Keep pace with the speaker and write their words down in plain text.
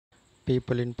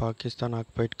people in Pakistan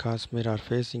occupied Kashmir are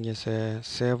facing a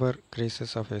severe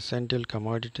crisis of essential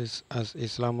commodities as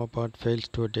Islamabad fails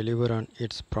to deliver on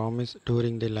its promise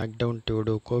during the lockdown due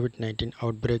to COVID-19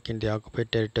 outbreak in the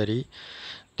occupied territory.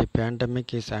 The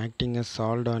pandemic is acting as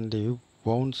salt on the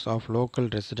wounds of local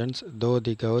residents. Though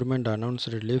the government announced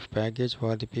relief package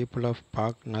for the people of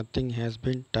PoK, nothing has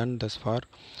been done thus far.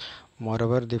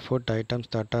 Moreover, the food items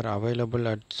that are available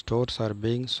at stores are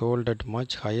being sold at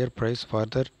much higher price,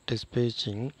 further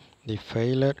dispatching the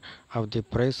failure of the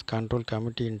Price Control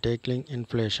Committee in tackling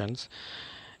inflations.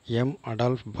 M.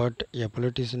 Adolf Butt, a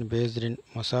politician based in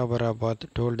Musawarabad,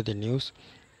 told the news.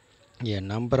 A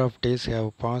number of days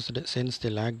have passed since the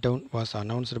lockdown was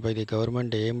announced by the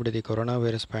government aimed at the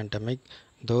coronavirus pandemic.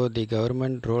 Though the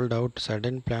government rolled out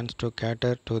sudden plans to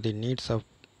cater to the needs of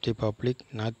the public,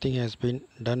 nothing has been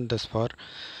done thus far.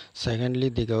 Secondly,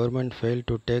 the government failed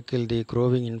to tackle the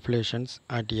growing inflations.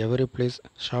 At every place,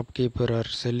 shopkeepers are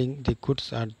selling the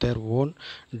goods at their own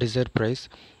desired price.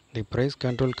 The Price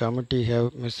Control Committee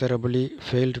have miserably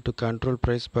failed to control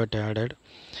price, but added,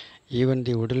 even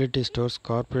the Utility Stores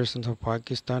Corporation of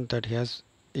Pakistan, that has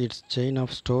its chain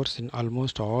of stores in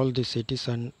almost all the cities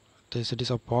and the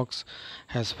cities of PoK,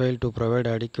 has failed to provide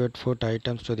adequate food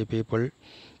items to the people.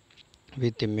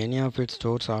 With many of its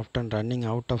stores often running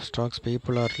out of stocks,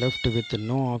 people are left with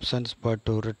no options but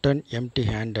to return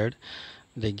empty-handed.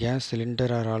 The gas cylinders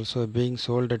are also being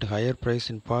sold at higher price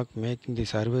in PoK, making the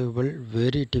survival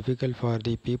very difficult for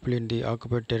the people in the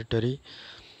occupied territory.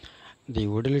 The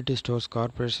Utility Stores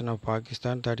Corporation of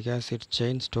Pakistan, that has its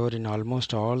chain store in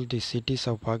almost all the cities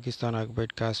of Pakistan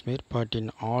occupied Kashmir, but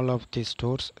in all of the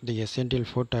stores the essential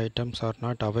food items are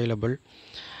not available.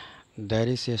 There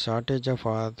is a shortage of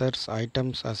other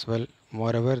items as well.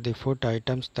 Moreover, the food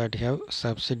items that have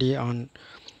subsidy on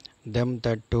them,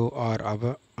 that too are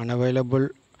unavailable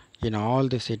in all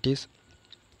the cities.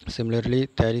 Similarly,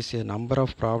 there is a number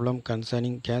of problems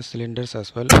concerning gas cylinders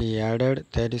as well. He added,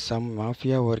 there is some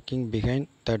mafia working behind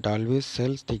that always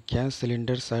sells the gas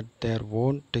cylinders at their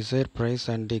own desired price,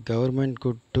 and the government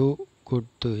could do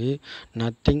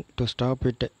nothing to stop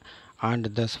it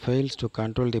and thus fails to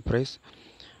control the price.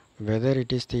 Whether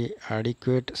it is the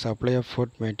adequate supply of food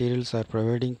materials or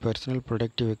providing personal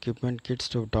protective equipment kits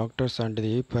to doctors and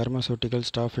the pharmaceutical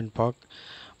staff in PoK,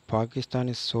 Pakistan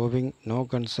is showing no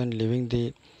concern, leaving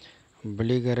the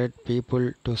belligerent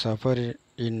people to suffer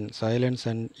in silence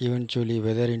and eventually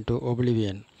wither into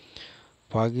oblivion.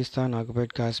 Pakistan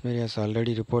occupied Kashmir has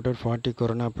already reported 40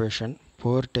 corona patients.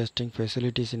 Poor testing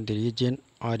facilities in the region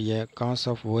are a cause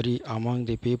of worry among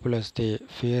the people as they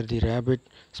fear the rapid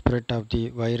spread of the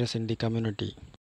virus in the community.